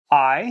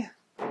I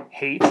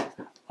hate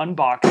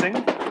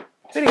unboxing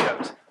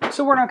videos,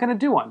 so we're not going to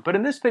do one. But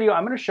in this video,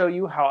 I'm going to show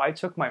you how I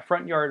took my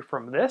front yard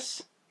from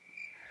this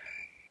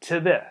to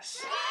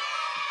this.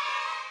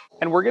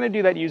 And we're going to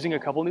do that using a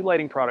couple new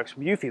lighting products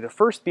from Eufy. The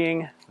first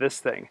being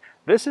this thing.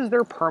 This is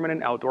their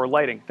permanent outdoor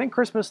lighting. Think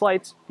Christmas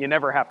lights you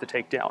never have to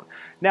take down.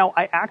 Now,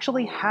 I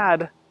actually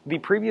had the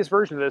previous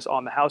version of this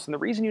on the house, and the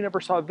reason you never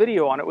saw a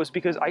video on it was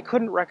because I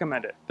couldn't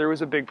recommend it. There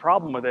was a big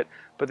problem with it,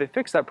 but they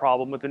fixed that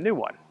problem with the new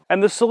one.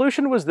 And the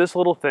solution was this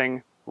little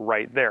thing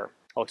right there.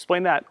 I'll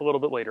explain that a little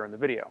bit later in the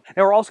video.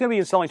 Now we're also going to be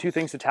installing two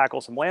things to tackle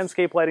some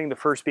landscape lighting. The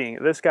first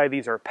being this guy.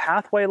 These are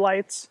pathway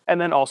lights, and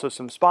then also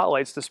some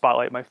spotlights to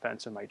spotlight my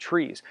fence and my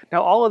trees.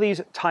 Now all of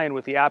these tie in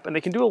with the app, and they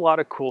can do a lot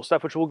of cool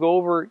stuff, which we'll go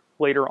over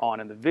later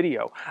on in the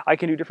video. I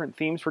can do different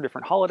themes for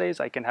different holidays.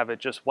 I can have it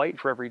just white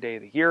for every day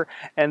of the year,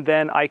 and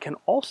then I can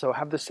also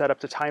have this set up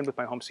to tie in with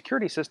my home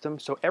security system,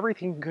 so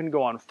everything can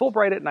go on full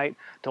bright at night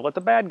to let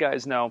the bad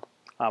guys know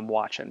I'm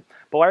watching.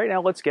 But right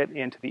now, let's get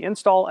into the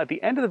install. At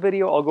the end of the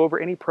video, I'll go over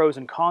any pros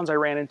and cons I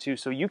ran into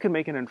so you can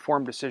make an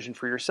informed decision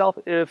for yourself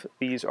if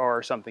these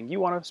are something you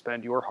want to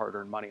spend your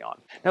hard-earned money on.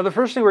 Now, the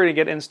first thing we're going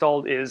to get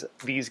installed is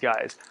these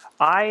guys.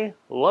 I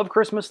love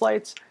Christmas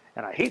lights,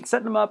 and I hate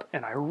setting them up,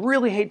 and I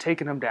really hate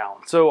taking them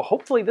down. So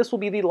hopefully this will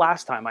be the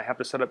last time I have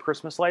to set up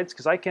Christmas lights,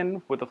 because I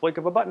can, with the flick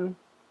of a button,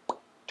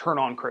 turn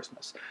on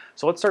Christmas.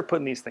 So let's start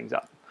putting these things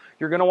up.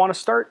 You're going to want to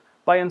start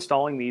by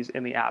installing these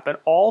in the app. And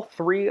all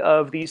three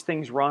of these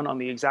things run on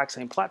the exact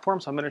same platform,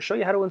 so I'm going to show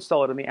you how to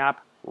install it in the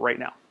app right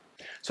now.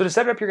 So to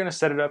set it up, you're going to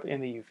set it up in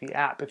the Eufy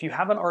app. If you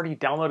haven't already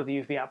downloaded the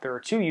Eufy app, there are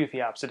two Eufy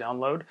apps to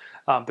download.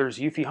 There's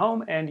Eufy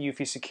Home and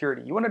Eufy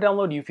Security. You want to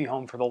download Eufy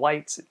Home for the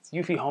lights.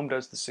 Eufy Home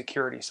does the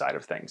security side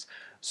of things.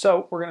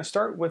 So we're going to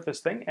start with this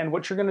thing, and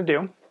what you're going to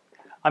do,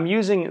 I'm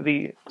using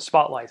the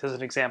spotlights as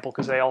an example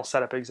because they all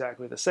set up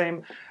exactly the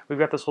same. We've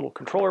got this little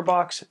controller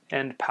box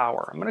and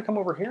power. I'm going to come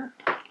over here,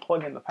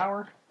 plug in the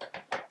power.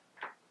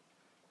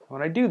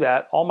 When I do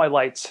that, all my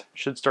lights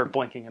should start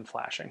blinking and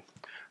flashing.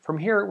 From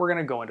here, we're going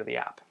to go into the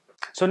app.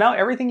 So now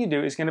everything you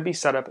do is going to be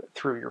set up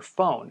through your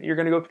phone. You're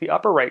going to go to the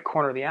upper right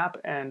corner of the app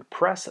and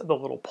press the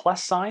little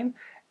plus sign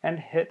and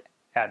hit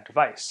Add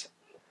Device.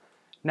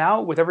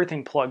 Now, with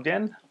everything plugged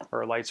in,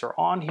 our lights are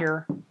on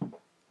here,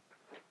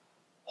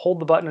 hold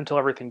the button until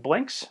everything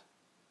blinks,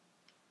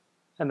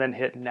 and then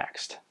hit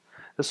Next.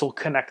 This will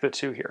connect the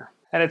two here.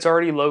 And it's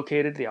already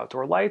located the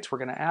outdoor lights. We're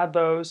going to add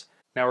those.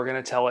 Now we're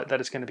going to tell it that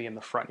it's going to be in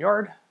the front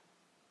yard.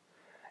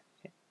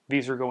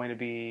 These are going to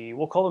be,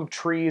 we'll call them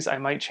trees. I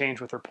might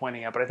change what they're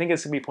pointing at, but I think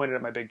it's going to be pointed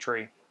at my big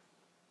tree.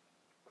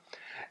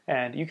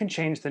 And you can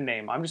change the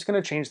name. I'm just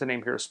going to change the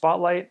name here to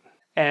Spotlight.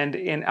 And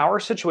in our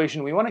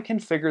situation, we want to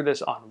configure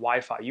this on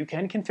Wi-Fi. You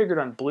can configure it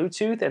on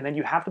Bluetooth, and then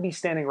you have to be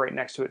standing right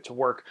next to it to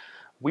work.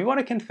 We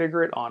want to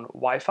configure it on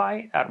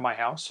Wi-Fi at my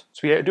house.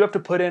 So we do have to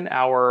put in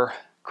our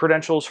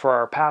credentials for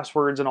our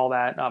passwords and all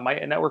that. My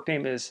network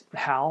name is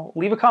Hal.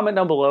 Leave a comment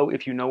down below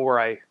if you know where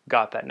I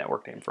got that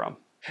network name from.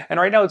 And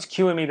right now it's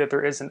cueing me that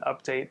there is an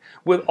update.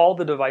 With all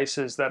the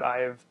devices that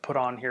I've put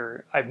on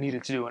here, I've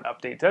needed to do an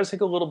update. It does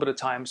take a little bit of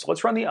time, so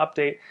let's run the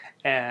update.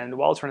 And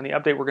while it's running the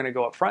update, we're going to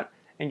go up front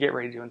and get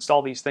ready to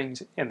install these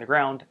things in the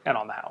ground and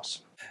on the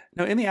house.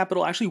 Now in the app,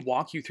 it'll actually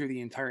walk you through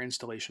the entire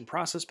installation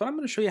process, but I'm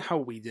going to show you how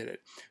we did it.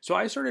 So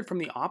I started from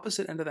the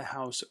opposite end of the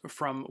house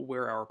from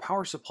where our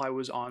power supply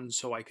was on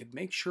so I could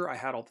make sure I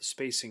had all the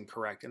spacing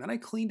correct. And then I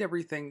cleaned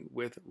everything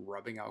with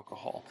rubbing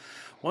alcohol.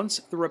 Once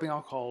the rubbing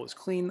alcohol was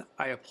clean,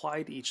 I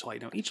applied each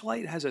light. Now each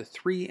light has a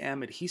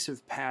 3M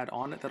adhesive pad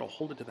on it that'll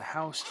hold it to the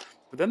house.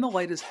 But then the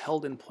light is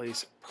held in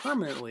place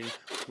permanently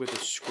with a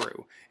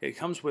screw. It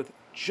comes with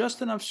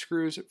just enough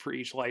screws for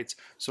each light,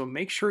 so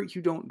make sure you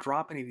don't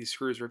drop any of these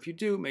screws, or if you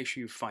do, make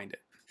sure you find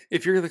it.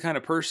 If you're the kind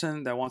of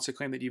person that wants to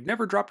claim that you've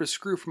never dropped a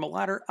screw from a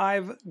ladder,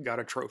 I've got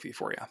a trophy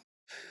for you.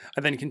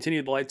 I then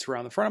continued the lights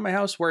around the front of my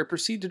house, where I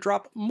proceeded to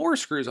drop more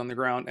screws on the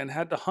ground and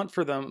had to hunt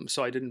for them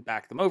so I didn't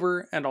back them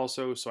over, and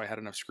also so I had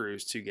enough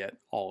screws to get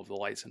all of the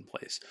lights in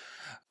place.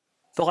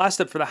 The last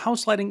step for the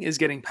house lighting is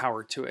getting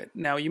power to it.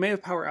 Now, you may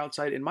have power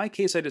outside. In my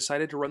case, I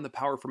decided to run the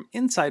power from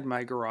inside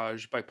my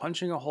garage by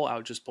punching a hole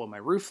out just below my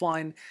roof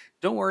line.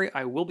 Don't worry,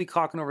 I will be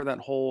caulking over that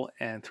hole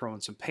and throwing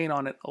some paint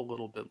on it a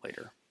little bit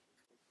later.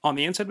 On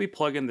the inside, we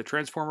plug in the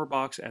transformer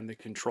box and the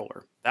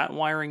controller. That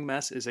wiring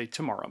mess is a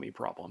tomorrow me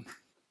problem.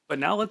 But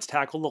now let's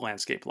tackle the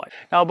landscape light.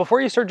 Now,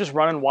 before you start just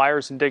running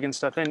wires and digging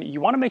stuff in, you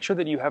want to make sure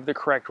that you have the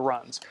correct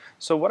runs.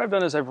 So what I've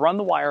done is I've run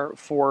the wire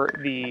for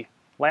the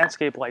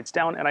landscape lights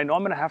down, and I know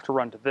I'm going to have to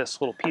run to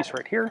this little piece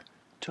right here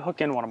to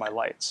hook in one of my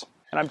lights.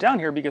 And I'm down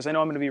here because I know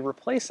I'm going to be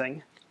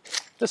replacing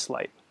this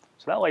light.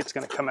 So that light's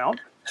going to come out,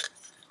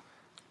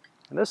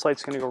 and this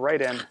light's going to go right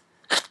in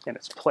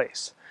its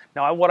place.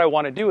 Now what I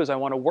want to do is I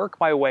want to work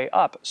my way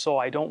up so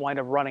I don't wind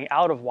up running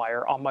out of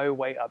wire on my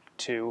way up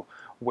to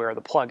where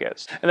the plug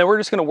is. And then we're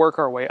just going to work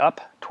our way up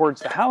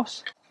towards the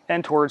house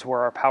and towards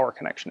where our power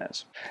connection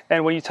is.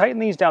 And when you tighten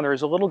these down, there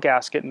is a little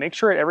gasket. Make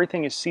sure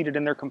everything is seated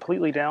in there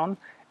completely down,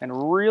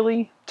 and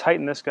really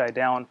tighten this guy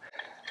down.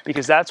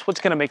 because that's what's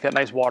going to make that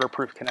nice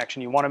waterproof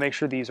connection. You want to make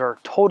sure these are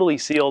totally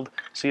sealed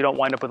so you don't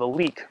wind up with a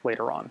leak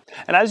later on.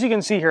 And as you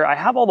can see here, I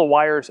have all the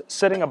wires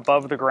sitting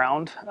above the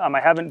ground. I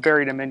haven't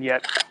buried them in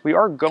yet. We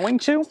are going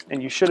to,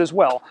 and you should as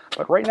well,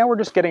 but right now we're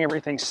just getting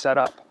everything set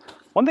up.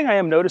 One thing I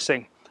am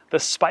noticing, the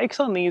spikes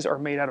on these are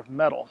made out of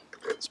metal.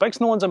 Spikes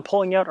on the ones I'm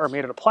pulling out are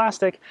made out of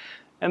plastic,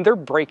 and they're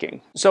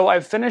breaking. So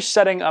I've finished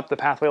setting up the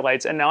pathway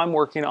lights, and now I'm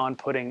working on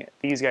putting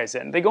these guys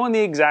in. They go in the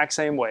exact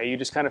same way. You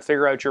just kind of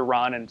figure out your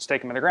run and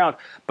stake them in the ground.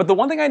 But the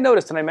one thing I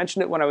noticed, and I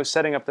mentioned it when I was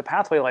setting up the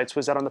pathway lights,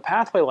 was that on the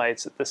pathway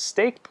lights, the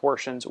stake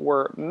portions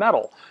were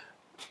metal.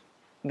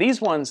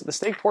 These ones, the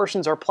stake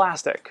portions are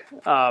plastic.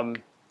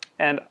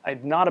 And I'm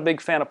not a big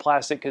fan of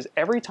plastic because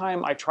every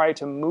time I try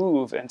to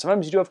move, and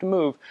sometimes you do have to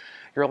move,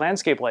 your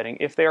landscape lighting,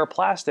 if they are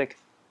plastic,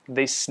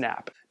 they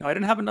snap. Now, I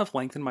didn't have enough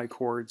length in my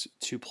cords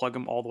to plug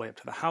them all the way up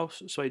to the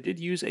house, so I did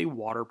use a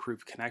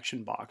waterproof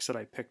connection box that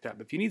I picked up.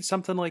 If you need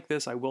something like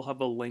this, I will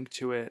have a link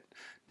to it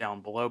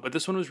down below, but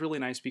this one was really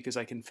nice because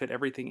I can fit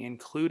everything,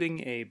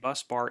 including a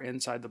bus bar,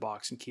 inside the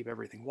box and keep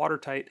everything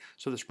watertight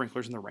so the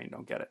sprinklers in the rain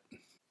don't get it.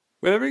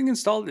 With everything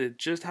installed, it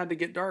just had to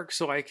get dark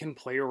so I can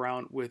play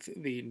around with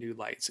the new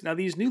lights. Now,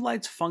 these new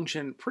lights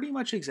function pretty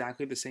much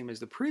exactly the same as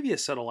the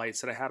previous set of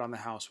lights that I had on the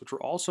house, which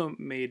were also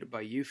made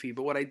by Eufy,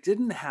 but what I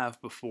didn't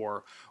have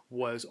before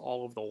was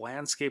all of the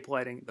landscape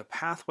lighting, the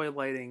pathway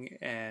lighting,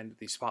 and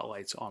the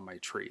spotlights on my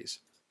trees.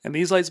 And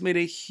these lights made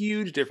a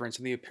huge difference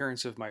in the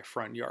appearance of my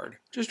front yard.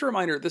 Just a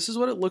reminder, this is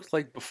what it looked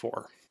like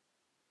before,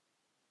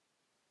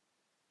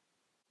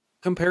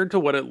 compared to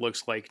what it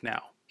looks like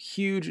now.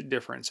 Huge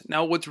difference.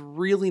 Now, what's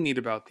really neat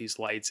about these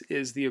lights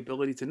is the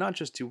ability to not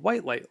just do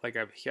white light like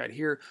I've got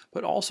here,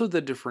 but also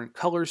the different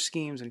color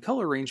schemes and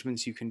color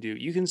arrangements you can do.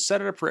 You can set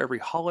it up for every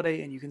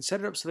holiday, and you can set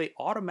it up so they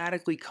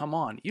automatically come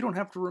on. You don't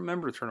have to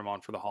remember to turn them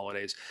on for the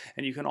holidays.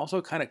 And you can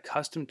also kind of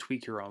custom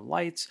tweak your own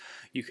lights.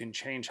 You can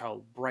change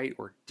how bright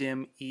or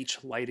dim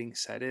each lighting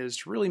set is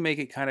to really make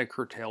it kind of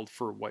curtailed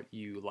for what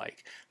you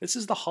like. This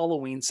is the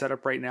Halloween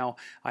setup right now.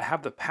 I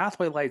have the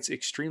pathway lights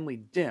extremely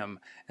dim,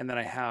 and then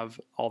I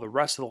have all the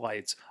rest of the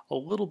lights a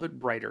little bit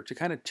brighter to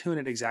kind of tune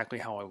it exactly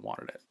how I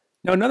wanted it.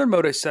 Now, another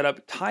mode I set up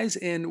ties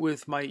in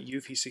with my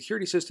Eufy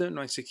security system and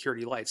my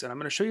security lights, and I'm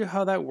going to show you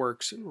how that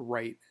works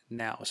right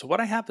now. So what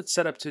I have it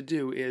set up to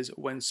do is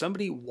when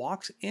somebody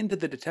walks into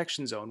the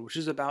detection zone, which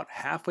is about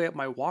halfway up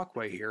my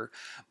walkway here,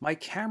 my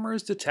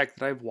cameras detect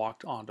that I've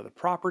walked onto the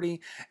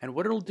property, and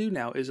what it'll do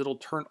now is it'll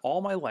turn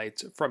all my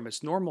lights from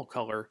its normal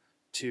color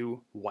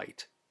to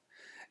white.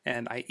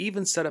 And I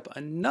even set up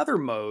another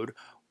mode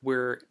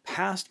where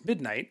past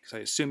midnight, because I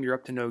assume you're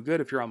up to no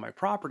good if you're on my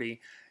property,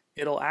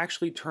 it'll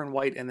actually turn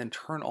white and then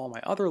turn all my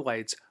other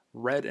lights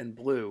red and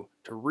blue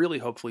to really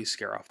hopefully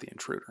scare off the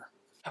intruder.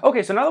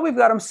 Okay, so now that we've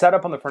got them set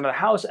up on the front of the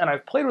house and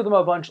I've played with them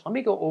a bunch, let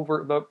me go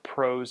over the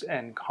pros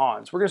and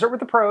cons. We're going to start with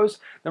the pros,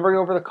 then we're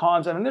going to go over the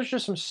cons, and then there's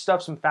just some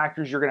stuff, some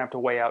factors you're going to have to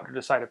weigh out to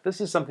decide if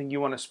this is something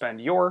you want to spend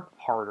your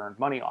hard-earned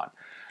money on.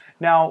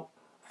 Now,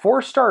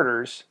 for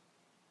starters,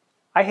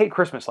 I hate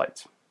Christmas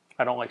lights.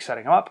 I don't like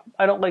setting them up.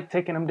 I don't like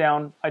taking them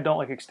down. I don't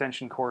like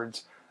extension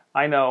cords.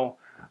 I know,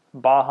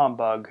 bah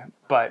humbug,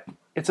 but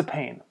it's a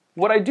pain.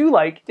 What I do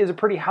like is a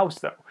pretty house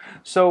though.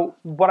 So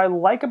what I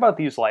like about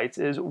these lights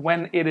is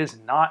when it is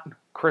not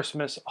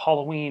Christmas,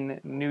 Halloween,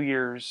 New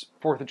Year's,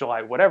 4th of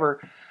July, whatever,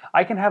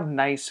 I can have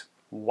nice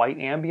white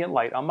ambient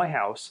light on my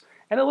house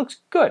and it looks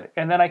good.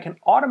 And then I can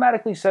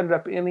automatically set it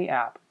up in the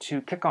app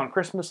to kick on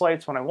Christmas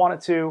lights when I want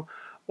it to,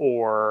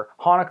 or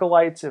Hanukkah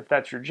lights if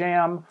that's your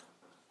jam.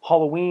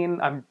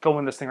 Halloween, I'm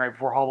filming this thing right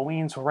before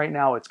Halloween, so right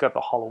now it's got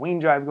the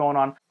Halloween jive going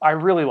on. I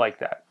really like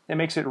that. It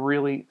makes it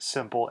really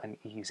simple and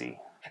easy.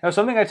 Now,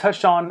 something I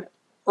touched on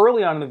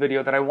early on in the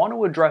video that I want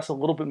to address a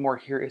little bit more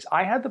here is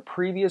I had the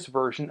previous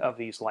version of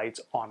these lights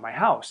on my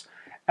house,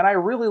 and I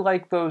really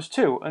liked those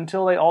too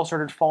until they all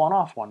started falling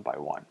off one by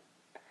one.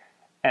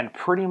 And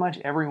pretty much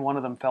every one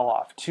of them fell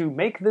off. To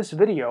make this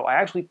video, I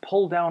actually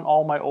pulled down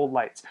all my old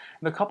lights.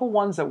 And the couple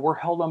ones that were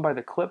held on by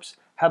the clips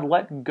had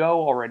let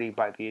go already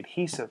by the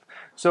adhesive.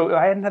 So if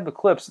I hadn't had the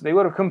clips, they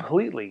would have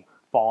completely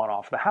fallen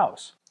off the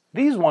house.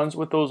 These ones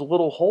with those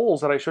little holes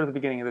that I showed at the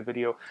beginning of the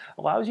video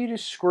allows you to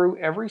screw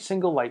every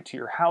single light to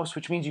your house,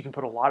 which means you can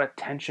put a lot of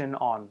tension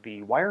on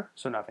the wire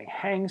so nothing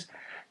hangs.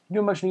 You do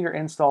a much neater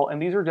install,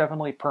 and these are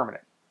definitely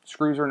permanent.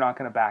 Screws are not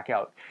going to back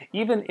out,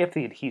 even if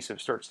the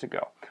adhesive starts to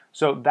go.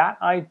 So that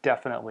I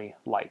definitely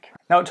like.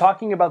 Now,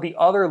 talking about the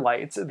other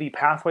lights, the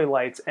pathway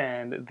lights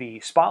and the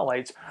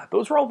spotlights,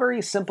 those were all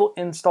very simple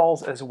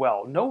installs as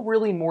well. No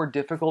really more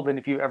difficult than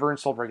if you've ever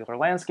installed regular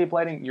landscape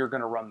lighting. You're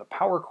going to run the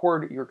power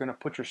cord, you're going to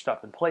put your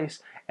stuff in place,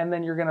 and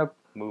then you're going to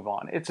move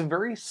on. It's a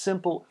very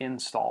simple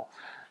install.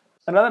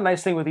 Another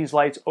nice thing with these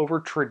lights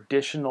over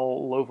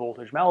traditional low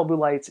voltage Malibu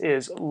lights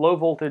is low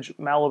voltage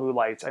Malibu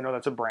lights. I know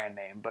that's a brand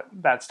name, but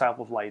that style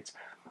of lights,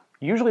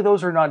 usually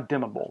those are not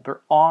dimmable.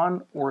 They're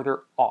on or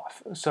they're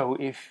off. So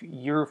if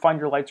you find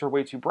your lights are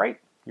way too bright,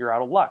 you're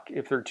out of luck.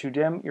 If they're too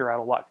dim, you're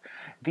out of luck.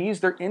 These,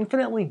 they're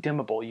infinitely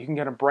dimmable. You can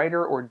get them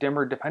brighter or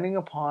dimmer depending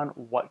upon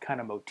what kind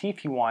of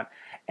motif you want.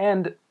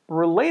 And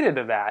related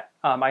to that,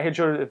 I had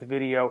showed it at the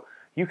video,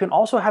 you can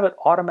also have it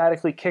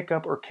automatically kick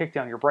up or kick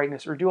down your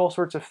brightness or do all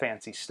sorts of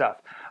fancy stuff.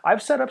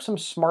 I've set up some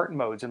smart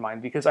modes in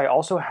mine because I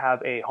also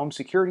have a home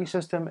security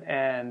system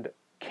and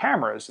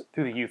cameras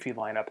through the Eufy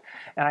lineup,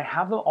 and I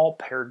have them all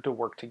paired to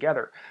work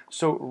together.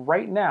 So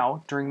right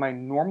now, during my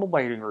normal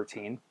lighting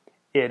routine,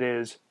 it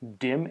is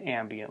dim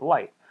ambient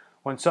light.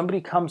 When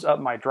somebody comes up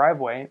my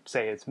driveway,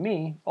 say it's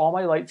me, all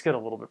my lights get a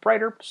little bit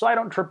brighter so I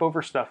don't trip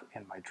over stuff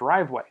in my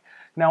driveway.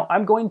 Now,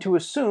 I'm going to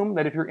assume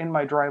that if you're in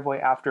my driveway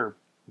after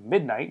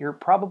midnight, you're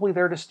probably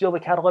there to steal the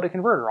catalytic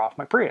converter off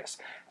my Prius.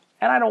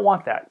 And I don't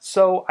want that.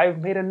 So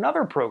I've made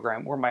another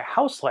program where my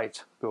house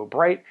lights go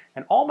bright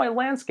and all my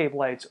landscape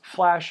lights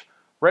flash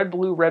red,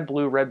 blue, red,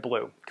 blue, red,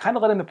 blue. Kind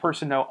of letting the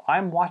person know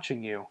I'm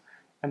watching you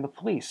and the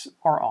police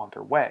are on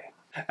their way.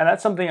 And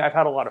that's something I've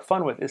had a lot of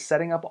fun with, is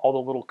setting up all the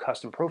little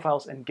custom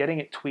profiles and getting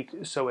it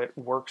tweaked so it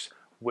works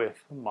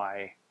with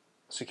my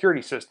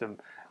security system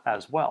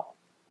as well.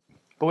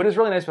 But what is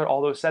really nice about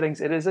all those settings,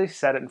 it is a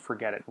set it and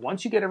forget it.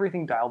 Once you get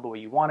everything dialed the way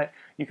you want it,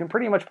 you can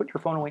pretty much put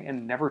your phone away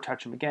and never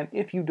touch them again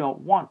if you don't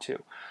want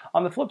to.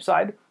 On the flip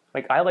side,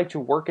 like I like to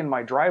work in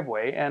my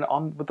driveway, and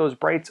with those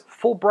brights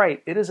full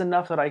bright, it is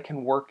enough that I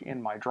can work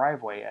in my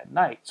driveway at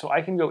night. So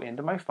I can go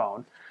into my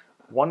phone,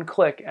 one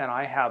click, and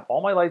I have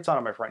all my lights on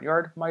in my front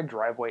yard, my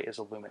driveway is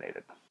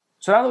illuminated.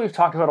 So now that we've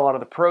talked about a lot of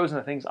the pros and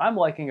the things I'm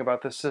liking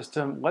about this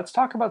system, let's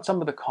talk about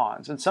some of the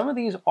cons. And some of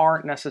these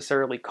aren't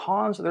necessarily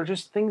cons, they're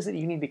just things that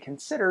you need to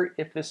consider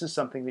if this is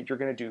something that you're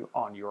going to do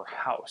on your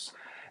house.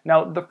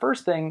 Now, the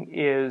first thing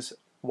is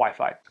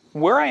Wi-Fi.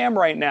 Where I am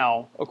right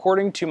now,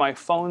 according to my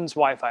phone's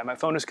Wi-Fi, my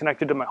phone is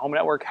connected to my home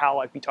network, HAL,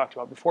 like we talked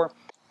about before,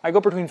 I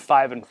go between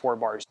 5 and 4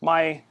 bars.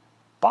 My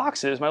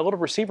boxes, my little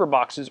receiver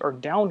boxes, are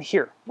down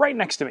here, right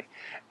next to me.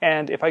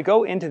 And if I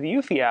go into the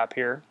Eufy app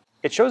here,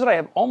 it shows that I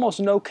have almost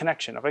no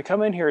connection. If I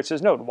come in here, it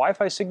says, no,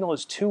 Wi-Fi signal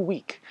is too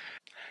weak.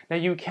 Now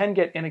you can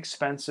get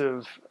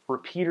inexpensive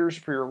repeaters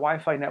for your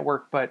Wi-Fi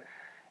network, but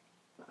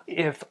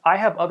if I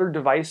have other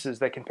devices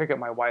that can pick up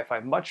my Wi-Fi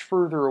much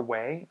further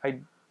away,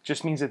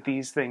 just means that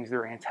these things,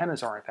 their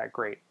antennas aren't that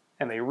great,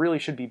 and they really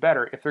should be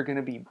better if they're going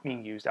to be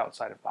being used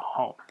outside of the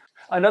home.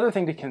 Another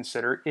thing to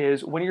consider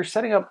is when you're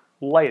setting up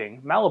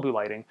lighting, Malibu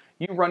lighting,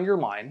 you run your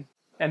line,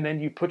 and then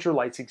you put your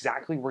lights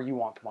exactly where you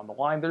want them on the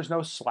line. There's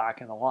no slack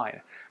in the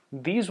line.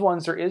 These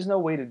ones, there is no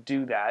way to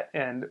do that,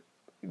 and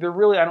they're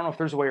really, I don't know if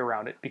there's a way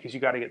around it, because you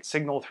got to get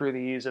signal through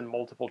these and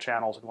multiple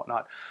channels and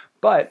whatnot,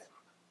 but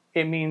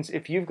it means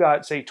if you've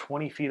got, say,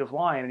 20 feet of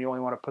line and you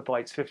only want to put the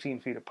lights 15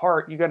 feet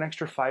apart, you got an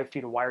extra 5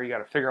 feet of wire you got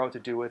to figure out what to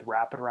do with,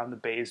 wrap it around the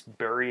base,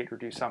 bury it, or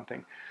do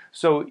something.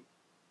 So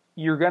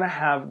you're going to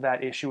have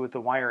that issue with the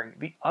wiring.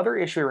 The other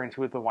issue I ran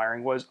into with the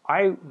wiring was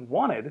I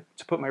wanted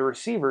to put my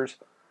receivers,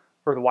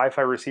 or the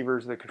Wi-Fi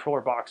receivers, the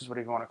controller boxes,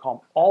 whatever you want to call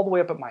them, all the way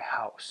up at my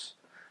house.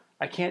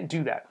 I can't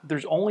do that.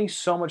 There's only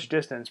so much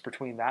distance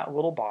between that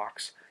little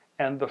box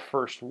and the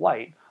first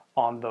light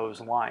on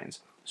those lines.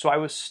 So I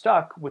was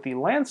stuck with the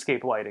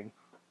landscape lighting,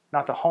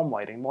 not the home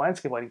lighting, the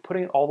landscape lighting,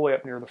 putting it all the way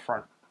up near the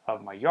front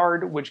of my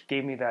yard, which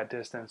gave me that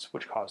distance,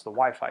 which caused the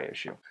Wi-Fi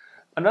issue.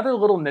 Another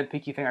little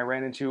nitpicky thing I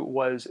ran into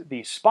was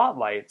the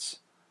spotlights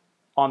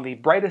on the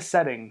brightest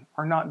setting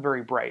are not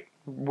very bright,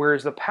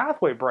 whereas the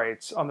pathway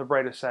brights on the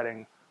brightest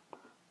setting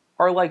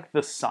are like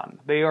the sun.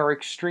 They are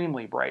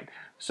extremely bright.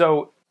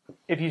 So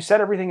if you set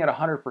everything at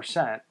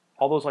 100%,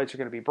 all those lights are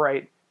going to be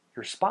bright.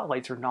 Your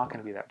spotlights are not going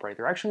to be that bright.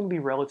 They're actually going to be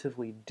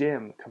relatively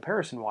dim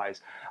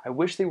comparison-wise. I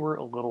wish they were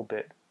a little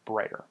bit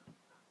brighter.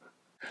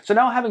 So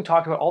now, having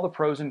talked about all the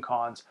pros and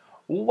cons,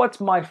 what's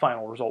my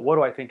final result? What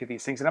do I think of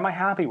these things, and am I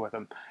happy with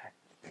them?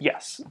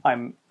 Yes,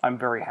 I'm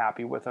very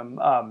happy with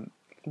them.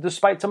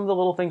 Despite some of the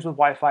little things with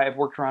Wi-Fi I've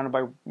worked around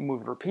by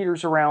moving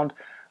repeaters around,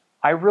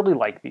 I really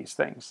like these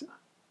things.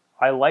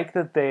 I like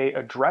that they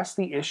address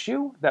the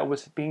issue that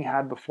was being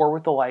had before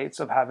with the lights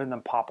of having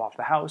them pop off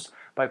the house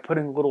by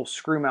putting little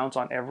screw mounts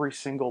on every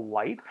single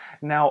light.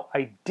 Now,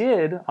 I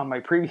did, on my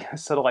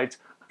previous set of lights,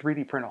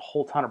 3D print a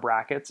whole ton of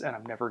brackets, and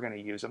I'm never going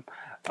to use them.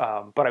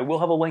 But I will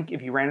have a link.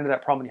 If you ran into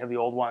that problem and you have the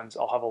old ones,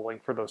 I'll have a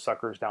link for those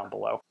suckers down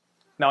below.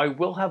 Now, I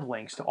will have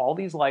links to all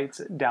these lights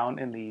down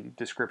in the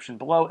description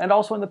below, and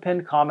also in the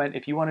pinned comment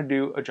if you want to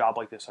do a job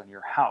like this on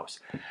your house.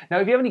 Now,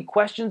 if you have any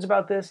questions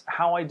about this,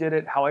 how I did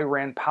it, how I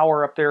ran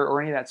power up there,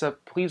 or any of that stuff,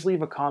 please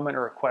leave a comment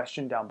or a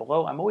question down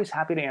below. I'm always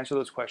happy to answer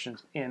those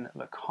questions in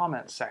the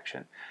comments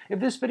section. If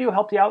this video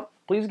helped you out,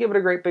 please give it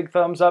a great big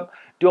thumbs up.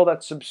 Do all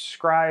that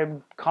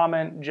subscribe,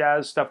 comment,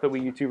 jazz stuff that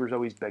we YouTubers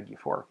always beg you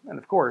for. And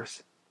of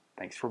course,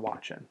 thanks for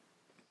watching.